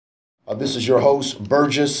This is your host,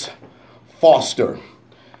 Burgess Foster,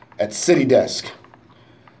 at City Desk,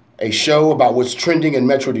 a show about what's trending in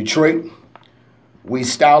Metro Detroit. We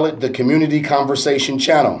style it the Community Conversation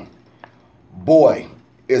Channel. Boy,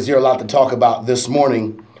 is there a lot to talk about this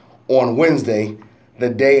morning on Wednesday, the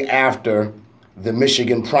day after the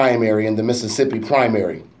Michigan primary and the Mississippi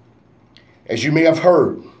primary. As you may have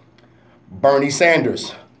heard, Bernie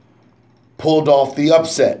Sanders pulled off the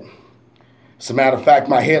upset. As a matter of fact,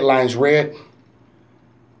 my headlines read,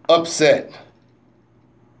 upset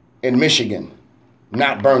in Michigan,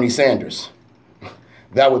 not Bernie Sanders.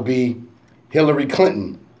 That would be Hillary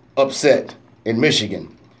Clinton upset in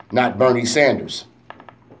Michigan, not Bernie Sanders.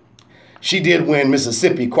 She did win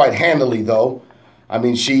Mississippi quite handily, though. I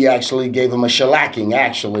mean, she actually gave him a shellacking,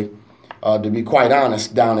 to be quite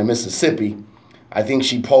honest, down in Mississippi. I think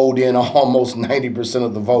she polled in almost 90%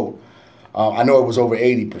 of the vote. I know it was over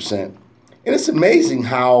 80%. And it's amazing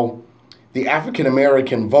how the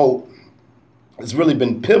African-American vote has really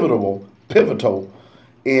been pivotal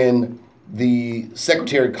in the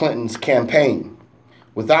Secretary Clinton's campaign,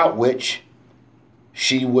 without which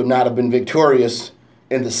she would not have been victorious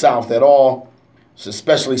in the South at all,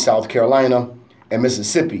 especially South Carolina and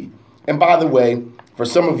Mississippi. And by the way, for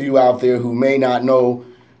some of you out there who may not know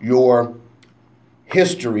your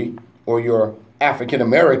history or your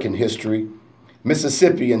African-American history,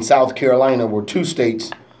 Mississippi and South Carolina were two states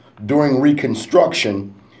during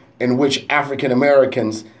Reconstruction in which African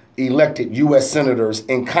Americans elected U.S. senators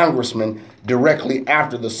and congressmen directly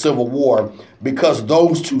after the Civil War, because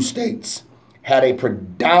those two states had a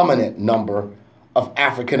predominant number of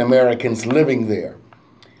African Americans living there.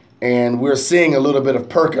 And we're seeing a little bit of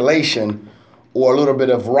percolation or a little bit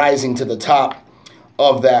of rising to the top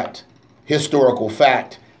of that historical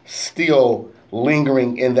fact still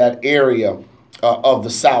lingering in that area of the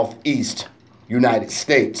Southeast United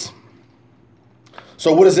States.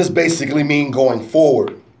 So what does this basically mean going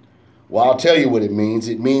forward? Well, I'll tell you what it means.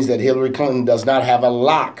 It means that Hillary Clinton does not have a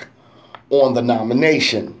lock on the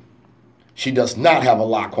nomination. She does not have a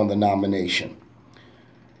lock on the nomination.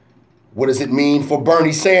 What does it mean for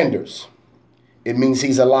Bernie Sanders? It means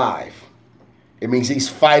he's alive. It means he's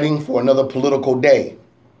fighting for another political day.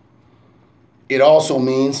 It also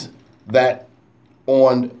means that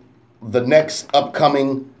on the next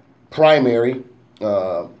upcoming primary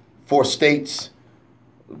for states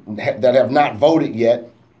that have not voted yet,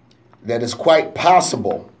 that is quite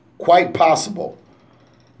possible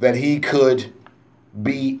that he could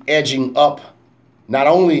be edging up not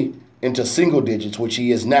only into single digits, which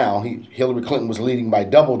he is now. Hillary Clinton was leading by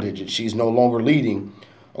double digits. She's no longer leading,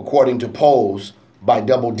 according to polls, by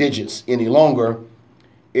double digits any longer.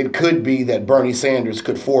 It could be that Bernie Sanders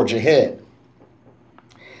could forge ahead.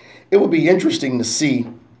 It would be interesting to see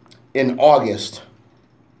in August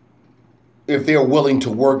if they're willing to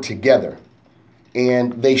work together,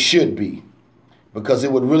 and they should be, because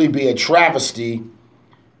it would really be a travesty,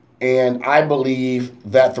 and I believe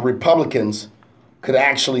that the Republicans could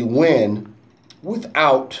actually win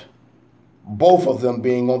without both of them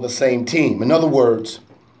being on the same team. In other words,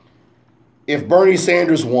 if Bernie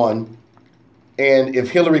Sanders won and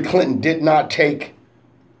if Hillary Clinton did not take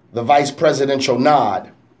the vice presidential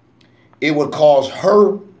nod, it would cause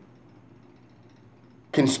her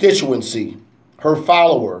constituency, her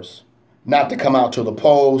followers, not to come out to the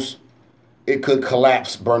polls. It could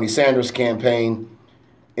collapse Bernie Sanders' campaign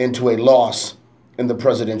into a loss in the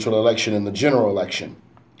presidential election and the general election.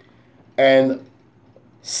 And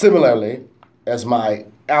similarly, as my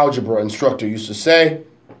algebra instructor used to say,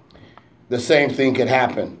 the same thing could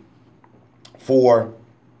happen for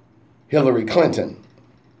Hillary Clinton.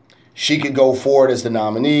 She could go forward as the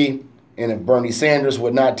nominee, and if Bernie Sanders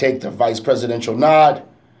would not take the vice presidential nod,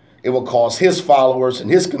 it will cause his followers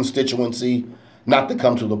and his constituency not to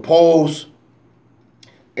come to the polls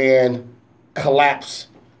and collapse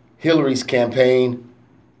Hillary's campaign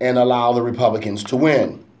and allow the Republicans to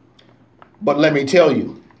win. But let me tell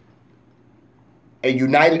you, a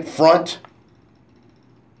united front,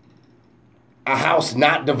 a House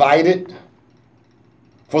not divided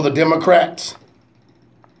for the Democrats,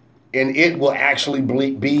 and it will actually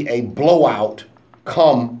be a blowout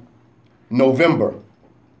come November.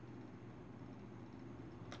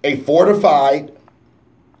 A fortified,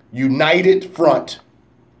 united front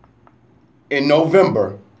in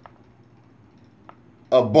November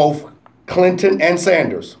of both Clinton and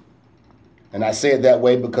Sanders. And I say it that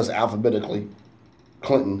way because alphabetically,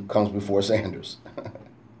 Clinton comes before Sanders.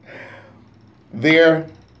 There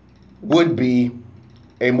would be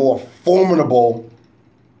a more formidable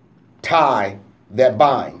tie that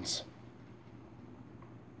binds.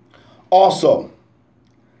 Also,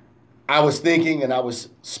 I was thinking, and I was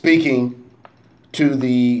speaking to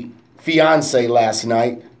the fiance last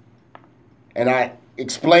night, and I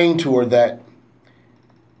explained to her that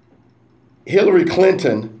Hillary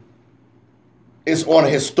Clinton is on a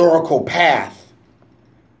historical path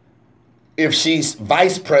if she's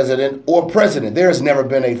vice president or president. There has never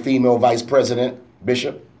been a female vice president,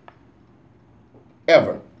 Bishop,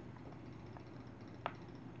 ever.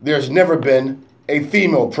 There's never been a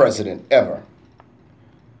female president, ever.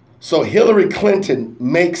 So Hillary Clinton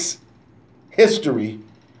makes history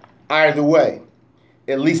either way.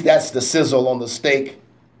 At least that's the sizzle on the steak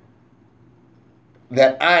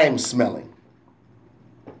that I'm smelling.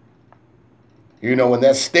 You know, when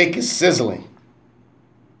that steak is sizzling,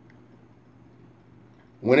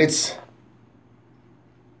 when it's,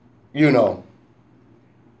 you know,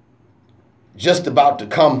 just about to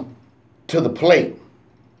come to the plate,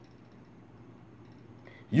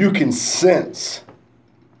 you can sense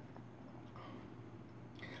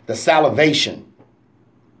the salivation.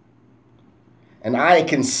 And I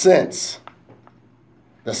can sense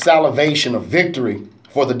the salivation of victory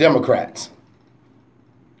for the Democrats.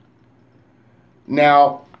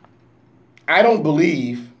 Now, I don't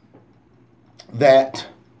believe that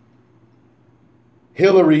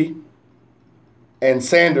Hillary and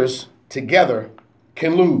Sanders together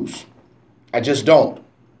can lose. I just don't.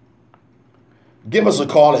 Give us a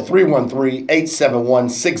call at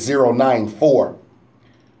 313-871-6094.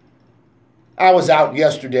 I was out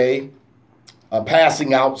yesterday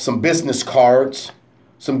passing out some business cards,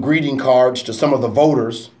 some greeting cards to some of the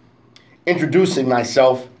voters, introducing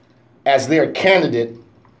myself as their candidate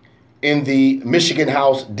in the Michigan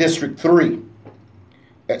House District 3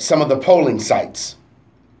 at some of the polling sites.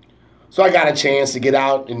 So I got a chance to get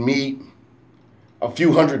out and meet a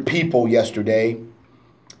few hundred people yesterday.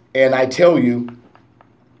 And I tell you,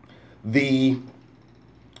 the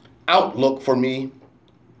outlook for me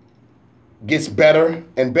gets better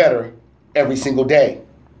and better every single day.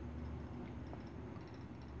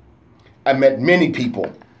 I met many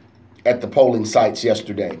people at the polling sites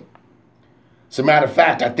yesterday. As a matter of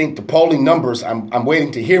fact, I think the polling numbers, I'm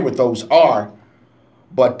waiting to hear what those are,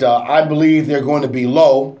 but I believe they're going to be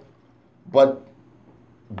low, but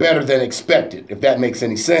better than expected, if that makes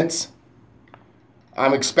any sense.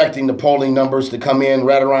 I'm expecting the polling numbers to come in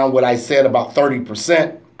right around what I said, about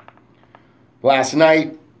 30%. Last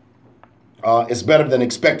night, it's better than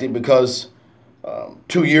expected because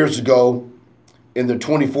 2 years ago, in the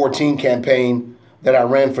 2014 campaign that I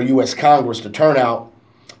ran for U.S. Congress, the turnout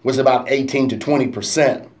was about 18 to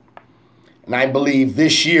 20%. And I believe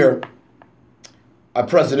this year, a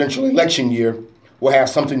presidential election year, will have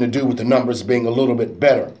something to do with the numbers being a little bit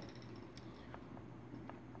better.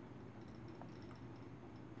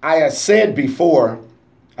 I had said before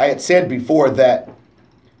that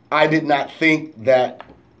I did not think that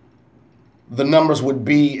the numbers would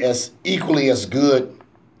be as equally as good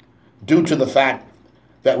due to the fact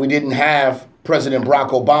that we didn't have President Barack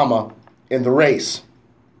Obama in the race.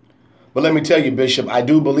 But let me tell you, Bishop, I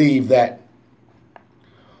do believe that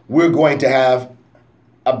we're going to have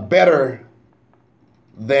a better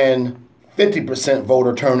than 50%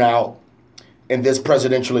 voter turnout in this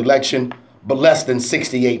presidential election, but less than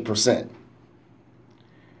 68%.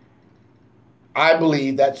 I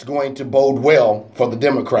believe that's going to bode well for the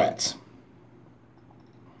Democrats.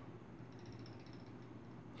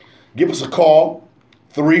 Give us a call,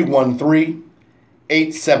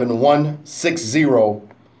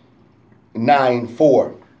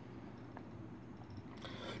 313-871-6094.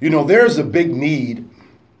 You know, there's a big need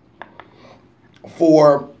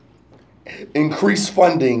for increased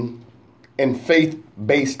funding in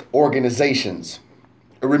faith-based organizations.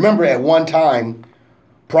 Remember, at one time,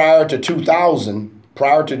 prior to 2000,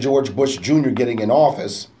 prior to George Bush Jr. getting in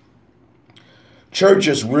office,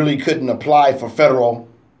 churches really couldn't apply for federal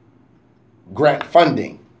grant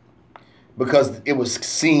funding because it was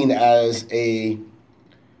seen as a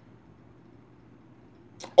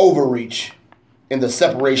overreach in the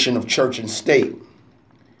separation of church and state.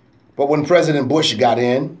 But when President Bush got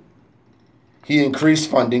in, he increased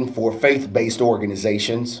funding for faith-based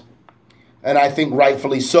organizations, and I think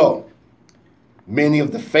rightfully so. Many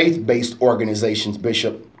of the faith-based organizations,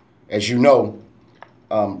 Bishop, as you know,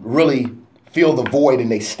 really fill the void,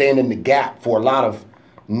 and they stand in the gap for a lot of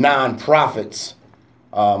nonprofits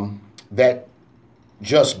that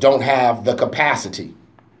just don't have the capacity.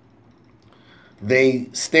 They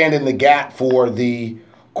stand in the gap for the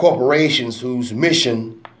corporations whose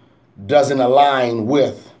mission doesn't align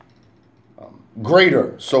with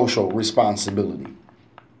greater social responsibility.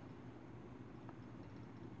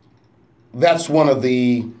 That's one of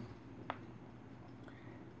the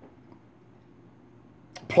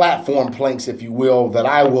platform planks, if you will, that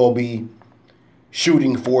I will be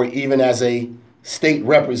shooting for even as a state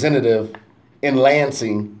representative in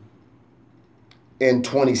Lansing in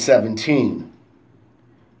 2017.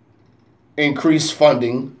 Increased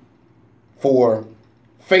funding for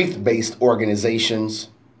faith-based organizations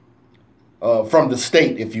from the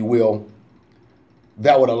state, if you will,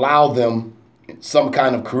 that would allow them in some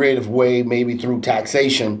kind of creative way, maybe through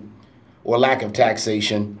taxation or lack of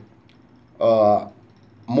taxation,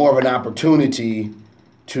 more of an opportunity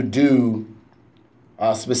to do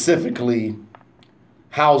specifically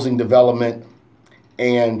housing development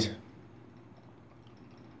and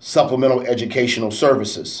supplemental educational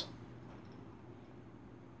services.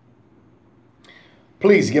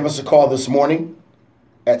 Please give us a call this morning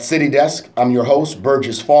at City Desk. I'm your host,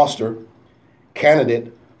 Burgess Foster,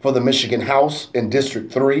 candidate for the Michigan House in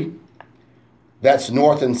District 3. That's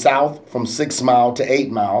north and south from 6 Mile to 8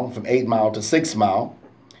 Mile, from 8 Mile to 6 Mile,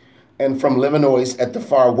 and from Livernois at the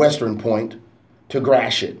far western point to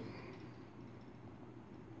Gratiot.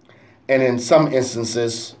 And in some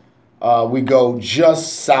instances, we go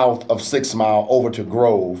just south of 6 Mile over to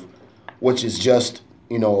Grove, which is just,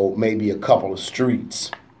 maybe a couple of streets.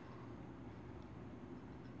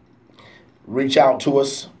 Reach out to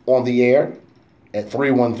us on the air at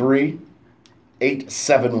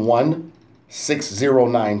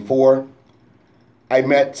 313-871-6094. I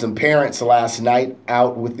met some parents last night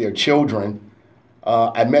out with their children.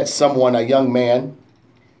 I met someone, a young man,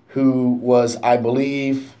 who was, I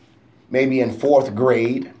believe, maybe in 4th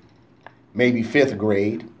grade, maybe 5th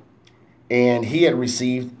grade, and he had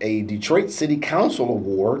received a Detroit City Council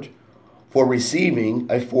award for receiving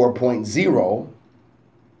a 4.0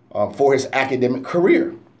 for his academic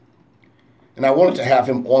career. And I wanted to have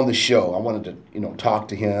him on the show. I wanted to, talk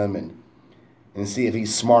to him and see if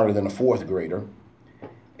he's smarter than a 4th grader,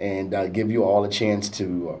 and give you all a chance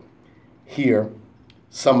to hear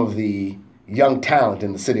some of the young talent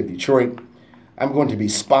in the city of Detroit. I'm going to be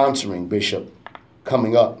sponsoring, Bishop,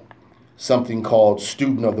 coming up, something called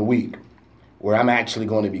Student of the Week, where I'm actually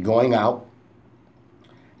going to be going out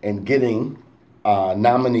and getting a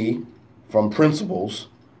nominee from principals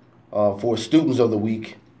for Students of the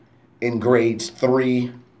Week in grades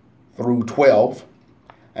 3 through 12.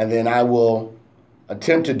 And then I will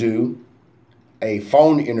attempt to do a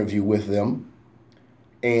phone interview with them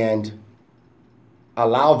and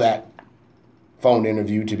allow that phone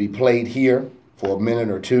interview to be played here for a minute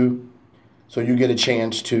or two, so you get a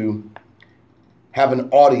chance to have an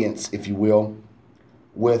audience, if you will,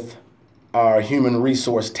 with our human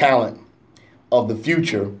resource talent of the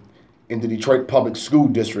future in the Detroit Public School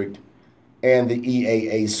District and the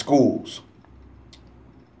EAA schools.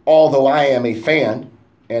 Although I am a fan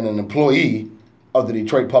and an employee of the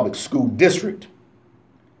Detroit Public School District,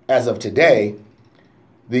 as of today,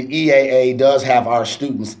 the EAA does have our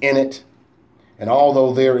students in it. And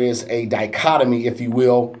although there is a dichotomy, if you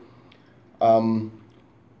will,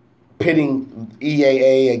 pitting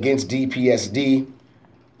EAA against DPSD,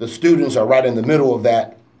 the students are right in the middle of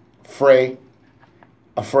that fray,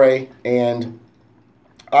 and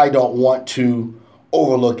I don't want to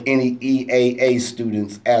overlook any EAA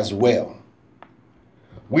students as well.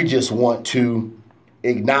 We just want to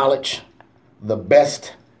acknowledge the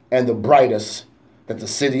best and the brightest that the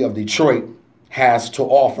city of Detroit has to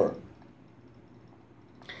offer.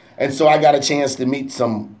 And so I got a chance to meet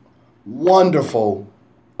some wonderful,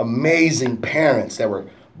 amazing parents that were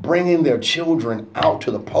bringing their children out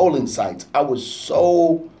to the polling sites. I was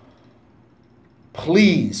so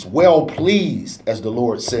pleased, well pleased, as the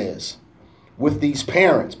Lord says, with these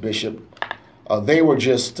parents, Bishop. They were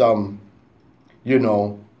just,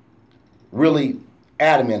 really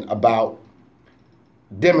adamant about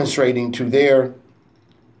demonstrating to their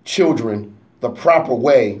children the proper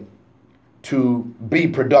way to be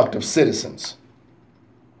productive citizens.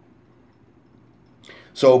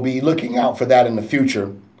 So be looking out for that in the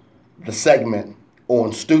future, the segment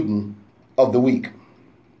on Student of the Week.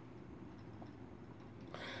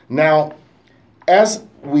 Now, as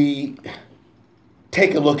we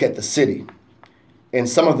take a look at the city and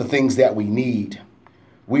some of the things that we need,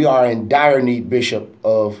 we are in dire need, Bishop,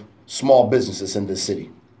 of small businesses in this city.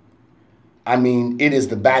 I mean, it is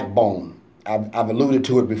the backbone. I've alluded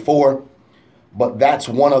to it before, but that's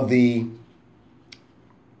one of the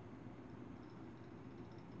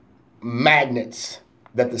magnets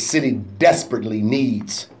that the city desperately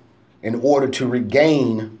needs in order to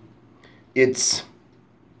regain its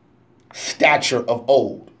stature of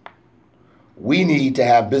old. We need to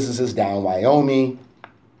have businesses down Wyoming,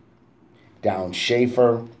 down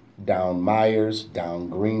Schaefer, down Myers, down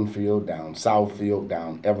Greenfield, down Southfield,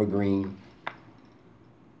 down Evergreen.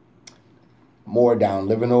 more down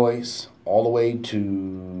Livernois, all the way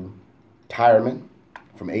to Tyerman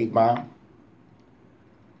from 8 Mile,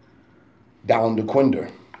 down to Quinder,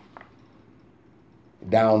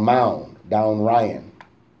 down Mound, down Ryan,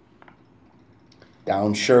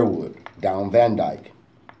 down Sherwood, down Van Dyke,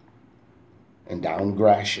 and down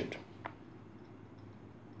Gratiot.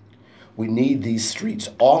 We need these streets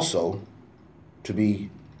also to be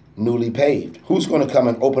newly paved. Who's going to come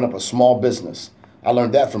and open up a small business? I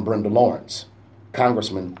learned that from Brenda Lawrence,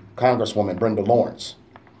 Congresswoman Brenda Lawrence.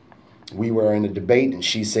 We were in a debate, and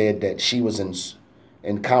she said that she was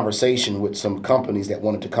in conversation with some companies that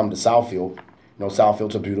wanted to come to Southfield. You know,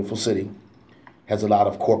 Southfield's a beautiful city, has a lot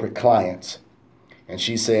of corporate clients. And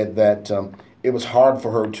she said that it was hard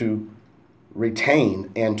for her to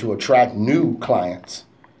retain and to attract new clients,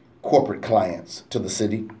 corporate clients, to the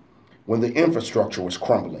city when the infrastructure was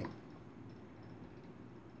crumbling.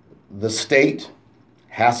 The state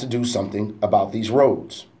has to do something about these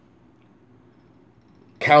roads.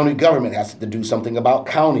 County government has to do something about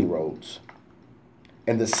county roads.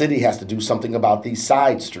 And the city has to do something about these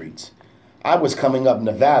side streets. I was coming up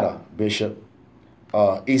Nevada, Bishop,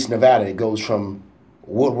 East Nevada. It goes from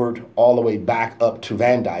Woodward all the way back up to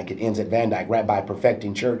Van Dyke. It ends at Van Dyke, right by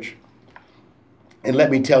Perfecting Church. And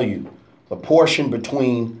let me tell you, the portion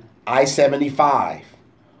between I-75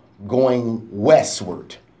 going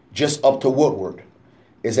westward, just up to Woodward,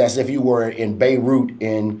 is as if you were in Beirut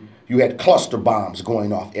and you had cluster bombs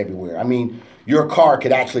going off everywhere. I mean, your car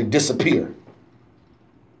could actually disappear.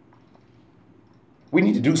 We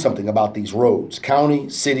need to do something about these roads, county,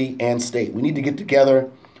 city, and state. We need to get together,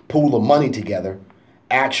 pool the money together,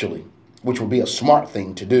 actually, which would be a smart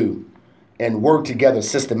thing to do, and work together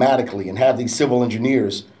systematically and have these civil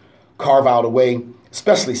engineers carve out a way,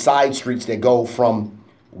 especially side streets that go from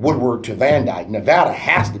Woodward to Van Dyke. Nevada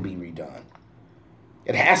has to be redone.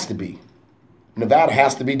 It has to be. Nevada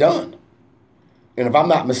has to be done. And if I'm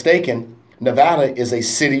not mistaken, Nevada is a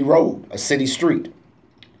city road, a city street.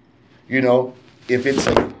 You know, if it's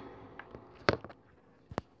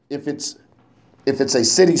a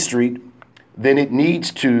city street, then it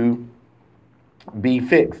needs to be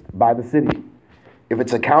fixed by the city. If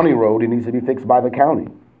it's a county road, it needs to be fixed by the county.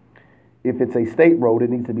 If it's a state road, it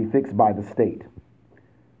needs to be fixed by the state.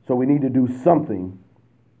 So we need to do something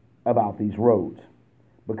about these roads,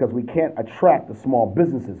 because we can't attract the small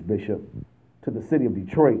businesses, Bishop, to the city of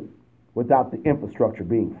Detroit without the infrastructure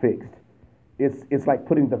being fixed. It's like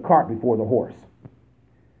putting the cart before the horse.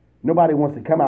 Nobody wants to come out